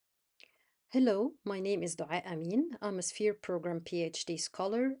Hello, my name is Amin. I'm a Sphere Program PhD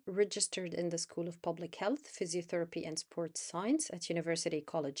scholar registered in the School of Public Health, Physiotherapy and Sports Science at University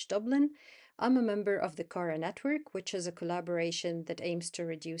College Dublin. I'm a member of the CARA network, which is a collaboration that aims to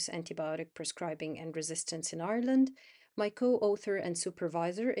reduce antibiotic prescribing and resistance in Ireland. My co-author and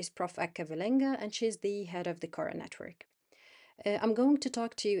supervisor is Prof. Akka Velenga, and she's the head of the CARA network. I'm going to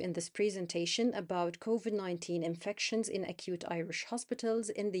talk to you in this presentation about COVID-19 infections in acute Irish hospitals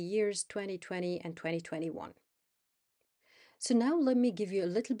in the years 2020 and 2021. So now let me give you a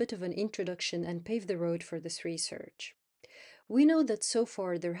little bit of an introduction and pave the road for this research. We know that so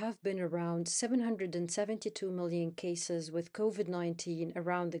far there have been around 772 million cases with COVID-19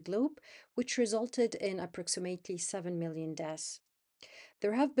 around the globe, which resulted in approximately 7 million deaths.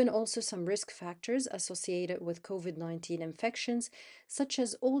 There have been also some risk factors associated with COVID-19 infections, such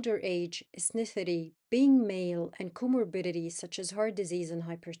as older age, ethnicity, being male, and comorbidities such as heart disease and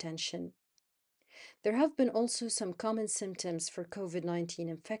hypertension. There have been also some common symptoms for COVID-19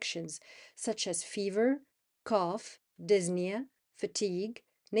 infections, such as fever, cough, dyspnea, fatigue,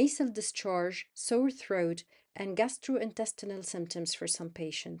 nasal discharge, sore throat, and gastrointestinal symptoms for some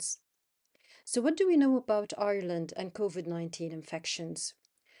patients. So, what do we know about Ireland and COVID-19 infections?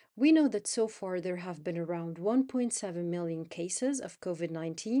 We know that so far there have been around 1.7 million cases of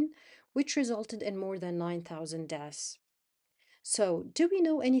COVID-19, which resulted in more than 9,000 deaths. So, do we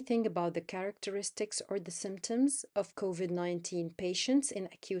know anything about the characteristics or the symptoms of COVID-19 patients in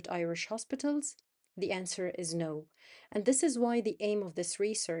acute Irish hospitals? The answer is no. And this is why the aim of this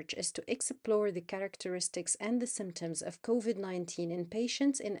research is to explore the characteristics and the symptoms of COVID-19 in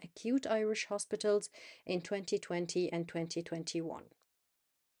patients in acute Irish hospitals in 2020 and 2021.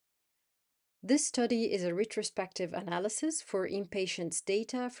 This study is a retrospective analysis for inpatients'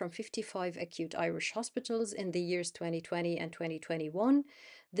 data from 55 acute Irish hospitals in the years 2020 and 2021.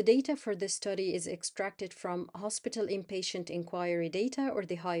 The data for this study is extracted from Hospital Inpatient Inquiry Data, or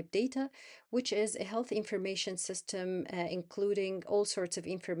the HIPE data, which is a health information system including all sorts of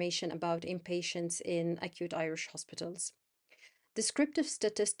information about inpatients in acute Irish hospitals. Descriptive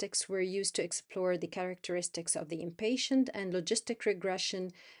statistics were used to explore the characteristics of the inpatient, and logistic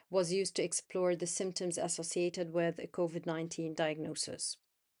regression was used to explore the symptoms associated with a COVID-19 diagnosis.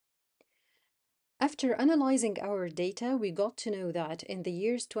 After analyzing our data, we got to know that in the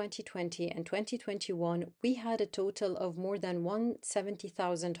years 2020 and 2021, we had a total of more than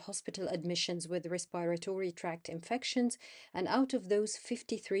 170,000 hospital admissions with respiratory tract infections, and out of those,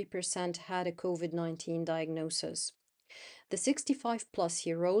 53% had a COVID-19 diagnosis. The 65 plus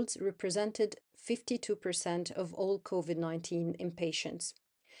year olds represented 52% of all COVID 19 inpatients.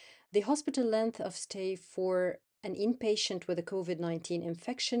 The hospital length of stay for an inpatient with a COVID 19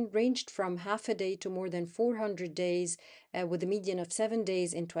 infection ranged from half a day to more than 400 days, with a median of 7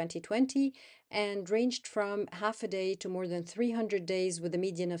 days in 2020, and ranged from half a day to more than 300 days, with a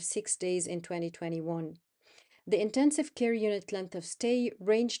median of 6 days in 2021. The intensive care unit length of stay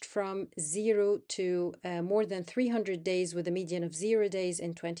ranged from 0 to more than 300 days, with a median of 0 days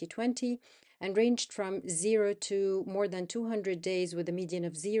in 2020, and ranged from 0 to more than 200 days, with a median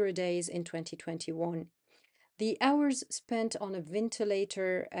of 0 days in 2021. The hours spent on a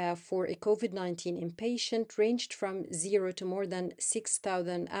ventilator for a COVID 19 inpatient ranged from 0 to more than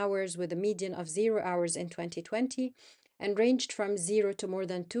 6,000 hours, with a median of 0 hours in 2020, and ranged from 0 to more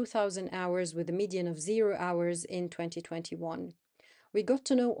than 2,000 hours, with a median of 0 hours in 2021. We got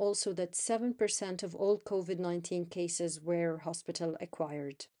to know also that 7% of all COVID 19 cases were hospital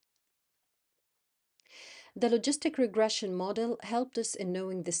acquired. The logistic regression model helped us in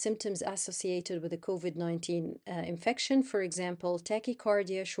knowing the symptoms associated with a COVID 19 infection, for example,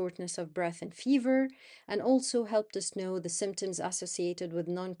 tachycardia, shortness of breath, and fever, and also helped us know the symptoms associated with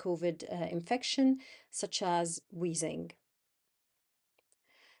non COVID infection, such as wheezing.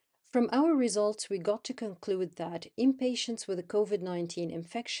 From our results, we got to conclude that inpatients with COVID-19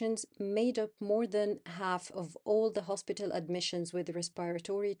 infections made up more than half of all the hospital admissions with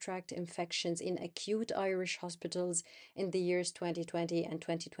respiratory tract infections in acute Irish hospitals in the years 2020 and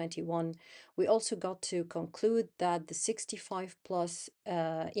 2021. We also got to conclude that the 65 plus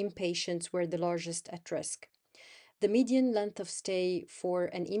inpatients were the largest at risk. The median length of stay for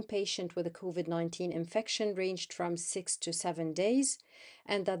an inpatient with a COVID 19 infection ranged from 6 to 7 days,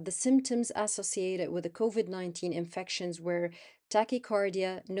 and that the symptoms associated with the COVID 19 infections were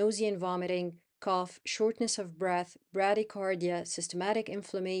tachycardia, nausea and vomiting, cough, shortness of breath, bradycardia, systematic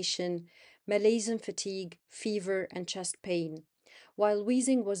inflammation, malaise and fatigue, fever, and chest pain, while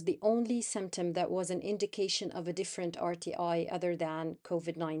wheezing was the only symptom that was an indication of a different RTI other than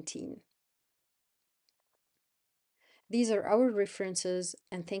COVID 19. These are our references,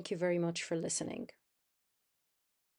 and thank you very much for listening.